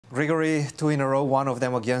Gregory, 2 in a row, one of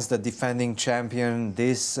them against the defending champion.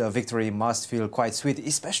 This victory must feel quite sweet,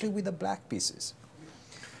 especially with the black pieces.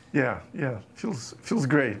 Yeah, feels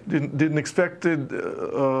great. Didn't expect it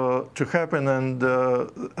to happen, and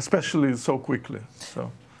especially so quickly.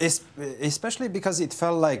 So. Especially because it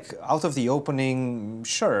felt like out of the opening,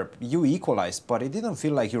 sure, you equalized, but it didn't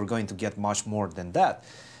feel like you were going to get much more than that.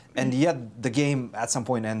 And yet the game at some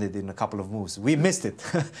point ended in a couple of moves. We missed it.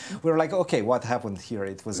 We were like, okay, what happened here?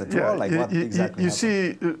 It was a draw? Yeah, like what exactly you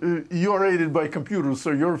happened? see, you're rated by computers,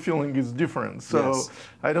 so your feeling is different. So yes.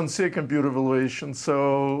 I don't see a computer evaluation.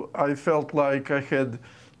 So I felt like I had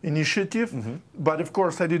initiative, but of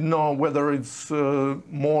course I didn't know whether it's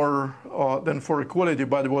more than for equality,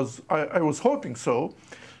 but I was hoping so.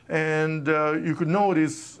 And you could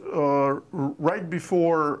notice right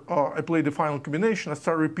before I played the final combination, I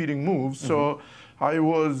started repeating moves. So I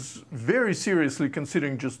was very seriously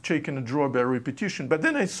considering just taking a draw by repetition. But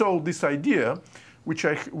then I saw this idea, which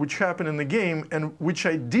happened in the game, and which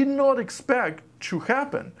I did not expect to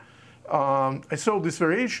happen. I saw this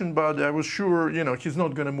variation, but I was sure, he's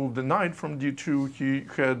not going to move the knight from d2. He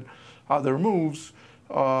had other moves,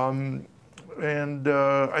 and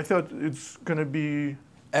I thought it's going to be.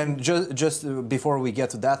 And just before we get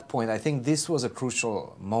to that point, I think this was a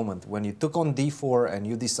crucial moment when you took on d4 and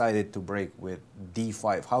you decided to break with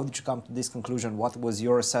d5. How did you come to this conclusion? What was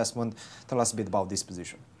your assessment? Tell us a bit about this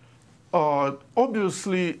position.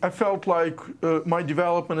 Obviously, I felt like my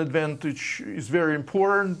development advantage is very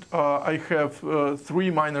important. I have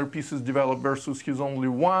 3 minor pieces developed versus his only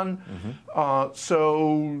 1.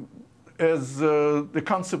 So as the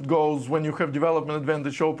concept goes, when you have development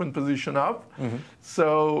advantage, open position up.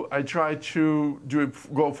 So I try to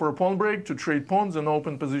go for a pawn break, to trade pawns and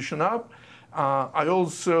open position up. I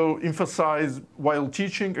also emphasize, while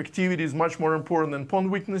teaching, activity is much more important than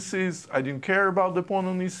pawn weaknesses. I didn't care about the pawn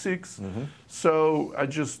on e6. So I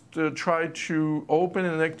just tried to open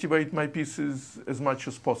and activate my pieces as much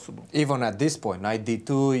as possible. Even at this point, knight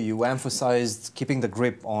d2, you emphasized keeping the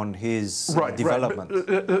grip on his development.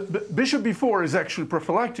 Right. Bishop b4 is actually a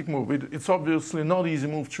prophylactic move. It's obviously not easy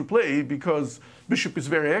move to play because bishop is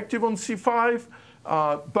very active on c5.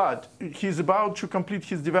 But he's about to complete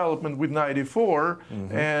his development with knight e4,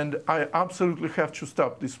 and I absolutely have to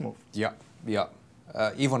stop this move. Yeah.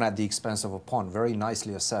 Even at the expense of a pawn. Very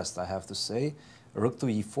nicely assessed, I have to say. Rook to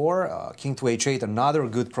e4, king to h8, another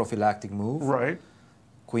good prophylactic move. Right.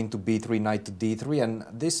 Queen to b3, knight to d3, and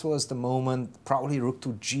this was the moment, probably rook to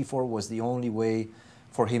g4 was the only way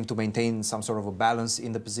for him to maintain some sort of a balance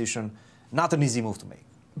in the position. Not an easy move to make.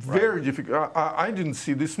 Very difficult. I didn't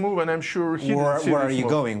see this move, and I'm sure he didn't see Where this are you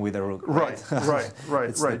move. going with the rook? Right.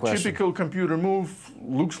 Typical computer move,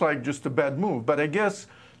 looks like just a bad move. But I guess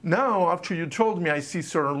now, after you told me, I see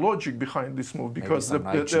certain logic behind this move, because the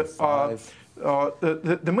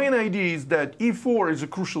main idea is that e4 is a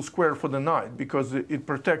crucial square for the knight, because it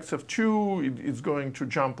protects f2, it's going to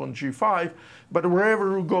jump on g5, but wherever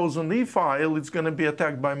rook goes on the e file, it's going to be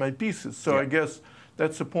attacked by my pieces. So I guess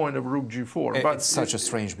that's the point of rook g4. But it's such a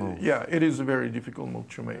strange move. Yeah, it is a very difficult move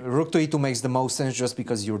to make. Rook to e2 makes the most sense just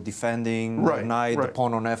because you're defending the knight, the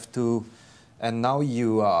pawn on f2. And now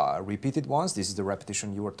you repeat it once. This is the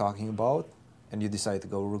repetition you were talking about. And you decide to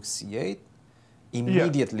go rook c8.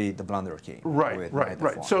 Immediately the blunder came.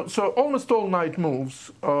 Right. So almost all knight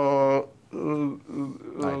moves. Knight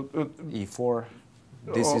e4.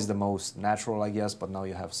 This is the most natural, I guess. But now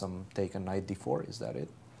you have some taken knight d4. Is that it?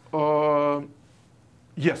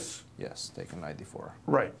 Yes. Yes, take a knight d4.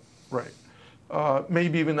 Right.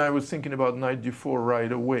 Maybe even I was thinking about knight d4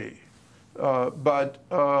 right away. But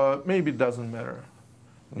maybe it doesn't matter.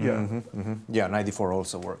 Yeah. Yeah, knight d4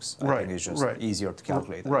 also works. I think it's just easier to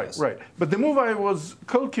calculate. Right. But the move I was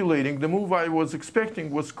calculating, the move I was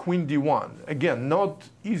expecting was queen d1. Again, not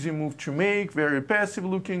easy move to make, very passive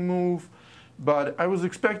looking move. But I was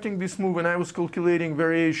expecting this move, and I was calculating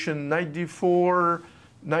variation knight d4,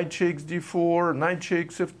 knight takes d4, knight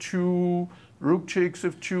takes f2, rook takes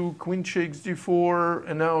f2, queen takes d4,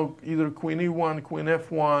 and now either queen e1, queen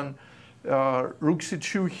f1, rook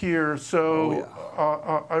c2 here. So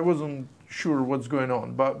I wasn't sure what's going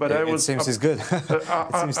on, but it seems it's good.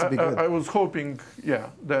 It seems to be good. I was hoping,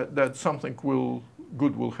 that something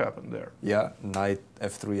good will happen there. Yeah, knight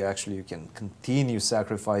f3. Actually, you can continue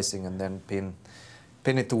sacrificing and then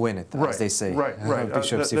pin it to win it, as they say. Right.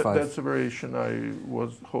 Bishop c5. That's the variation I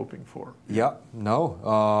was hoping for. Yeah,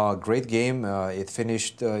 great game. It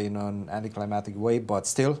finished in an anticlimactic way, but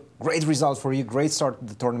still, great result for you. Great start to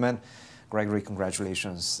the tournament. Gregory,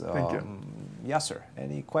 congratulations. Thank you. Yes, sir.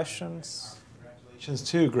 Any questions? Congratulations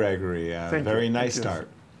too, Gregory. Very nice start.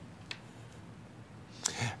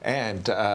 And